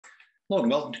Hello and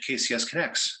welcome to KCS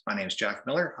Connects. My name is Jack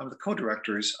Miller. I'm the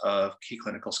co-directors of Key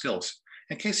Clinical Skills.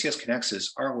 And KCS Connects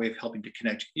is our way of helping to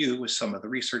connect you with some of the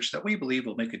research that we believe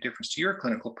will make a difference to your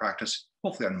clinical practice,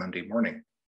 hopefully on Monday morning.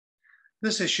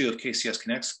 This issue of KCS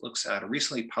Connects looks at a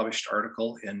recently published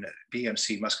article in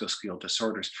BMC musculoskeletal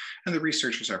disorders, and the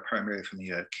researchers are primarily from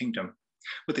the Kingdom.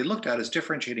 What they looked at is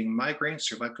differentiating migraine,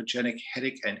 cervicogenic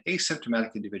headache, and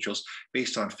asymptomatic individuals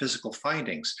based on physical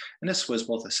findings. And this was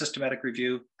both a systematic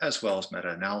review as well as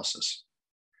meta-analysis.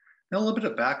 Now, a little bit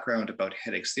of background about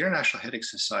headaches. The International Headache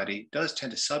Society does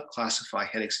tend to subclassify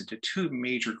headaches into two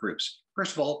major groups.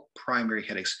 First of all, primary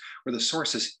headaches, where the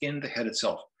source is in the head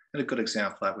itself. And a good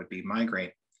example of that would be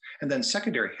migraine. And then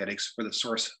secondary headaches, where the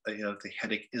source of the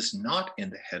headache is not in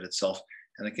the head itself.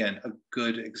 And again, a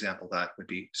good example of that would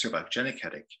be cervicogenic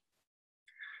headache.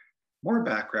 More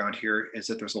background here is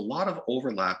that there's a lot of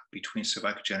overlap between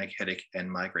cervicogenic headache and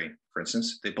migraine. For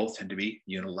instance, they both tend to be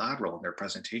unilateral in their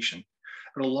presentation.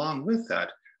 But along with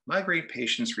that, migraine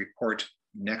patients report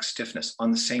neck stiffness on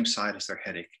the same side as their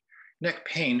headache, neck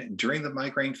pain during the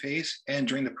migraine phase and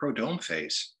during the prodrome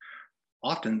phase.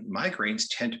 Often, migraines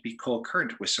tend to be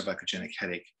co-occurrent with cervicogenic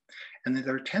headache, and then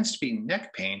there tends to be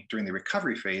neck pain during the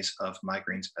recovery phase of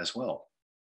migraines as well.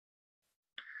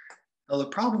 Now, the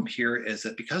problem here is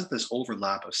that because of this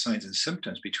overlap of signs and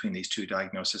symptoms between these two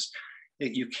diagnoses,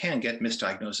 you can get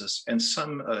misdiagnosis, and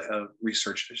some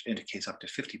research indicates up to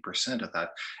 50% of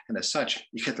that. And as such,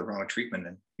 you get the wrong treatment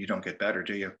and you don't get better,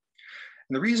 do you?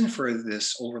 And the reason for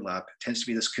this overlap tends to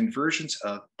be this convergence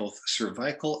of both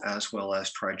cervical as well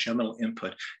as trigeminal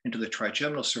input into the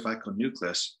trigeminal cervical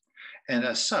nucleus. And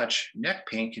as such, neck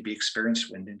pain can be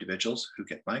experienced in individuals who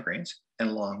get migraines. And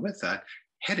along with that,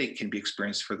 headache can be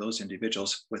experienced for those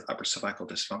individuals with upper cervical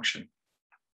dysfunction.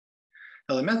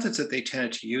 Now, the methods that they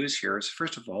tended to use here is,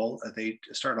 first of all, they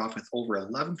start off with over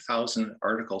 11,000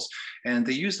 articles, and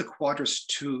they use the Quadrus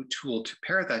 2 tool to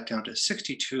pare that down to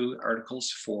 62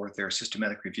 articles for their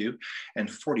systematic review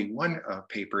and 41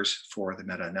 papers for the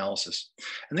meta-analysis.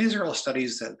 And these are all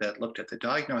studies that looked at the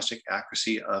diagnostic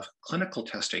accuracy of clinical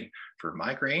testing for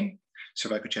migraine,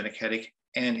 cervicogenic headache,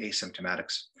 and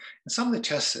asymptomatics. And some of the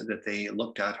tests that they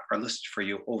looked at are listed for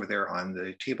you over there on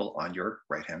the table on your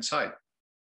right-hand side.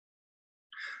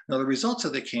 Now, the results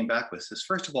that they came back with is,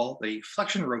 first of all, the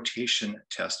flexion rotation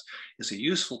test is a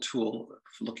useful tool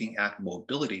for looking at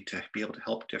mobility to be able to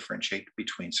help differentiate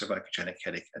between cervicogenic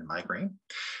headache and migraine.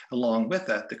 Along with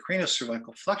that, the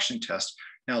craniocervical flexion test,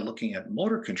 now looking at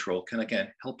motor control, can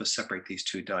again help us separate these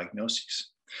two diagnoses.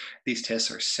 These tests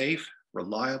are safe,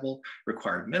 reliable,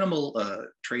 require minimal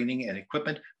training and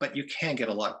equipment, but you can get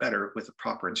a lot better with the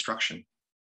proper instruction.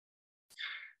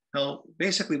 Now,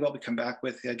 basically what we come back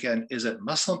with, again, is that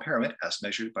muscle impairment as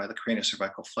measured by the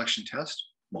craniocervical flexion test,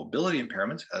 mobility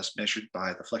impairment as measured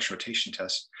by the flexion rotation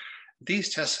test.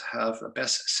 These tests have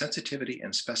best sensitivity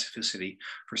and specificity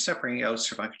for separating out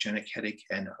cervicogenic headache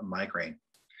and migraine.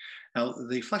 Now,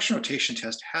 the flexion rotation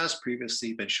test has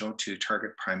previously been shown to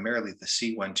target primarily the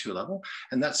C1-2 level,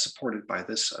 and that's supported by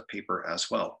this paper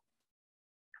as well.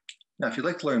 Now, if you'd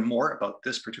like to learn more about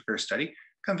this particular study,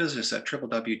 come visit us at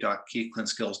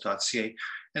www.keyclinskills.ca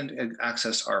and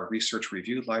access our research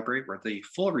review library, where the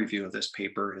full review of this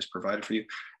paper is provided for you,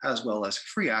 as well as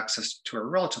free access to a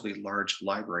relatively large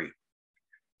library.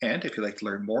 And if you'd like to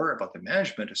learn more about the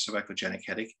management of cervicogenic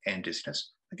headache and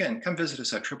dizziness, again, come visit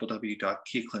us at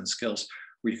www.keyclinskills,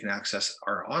 where you can access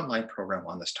our online program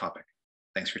on this topic.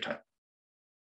 Thanks for your time.